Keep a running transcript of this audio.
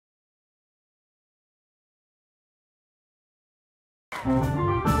Who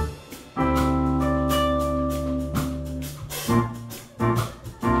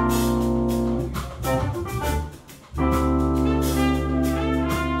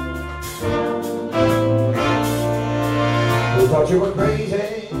thought you were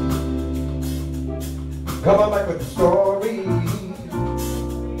crazy? Come on back with the story.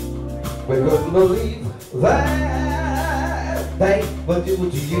 We couldn't believe that they would do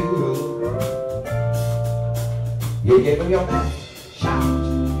to you. You gave them your best shot,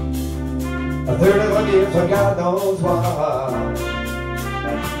 a third of a gift for God knows what.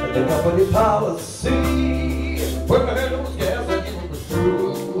 And the company policy, when the head was gas and it was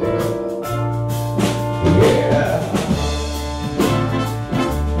true. Yeah.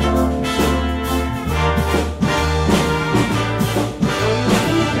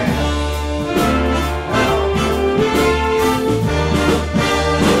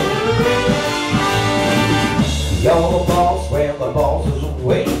 You're the boss when the boss is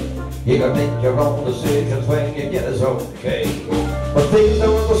away. You can make your own decisions when you get it's okay. But things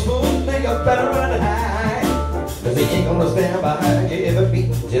don't go smoothly, you better run high, 'cause he ain't gonna stand behind you if it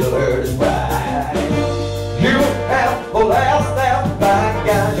beats till hurt his pride. You have the last laugh by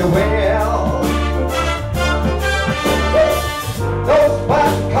God you will. Those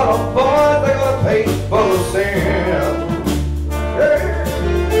white-collar boys, they're gonna pay for the sin.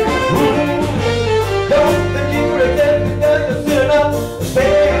 Don't think you regret it, you're sitting up to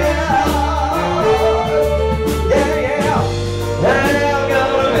stand. Yeah, yeah. I'm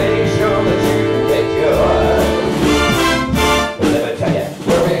gonna make sure that you get yours. But let me tell you,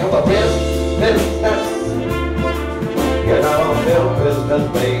 we're in the business. You're not on the business,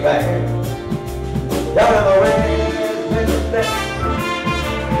 baby. You're in the business.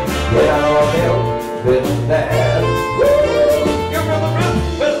 You're not on the business. Woo! You're in the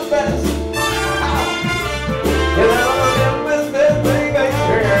business. No.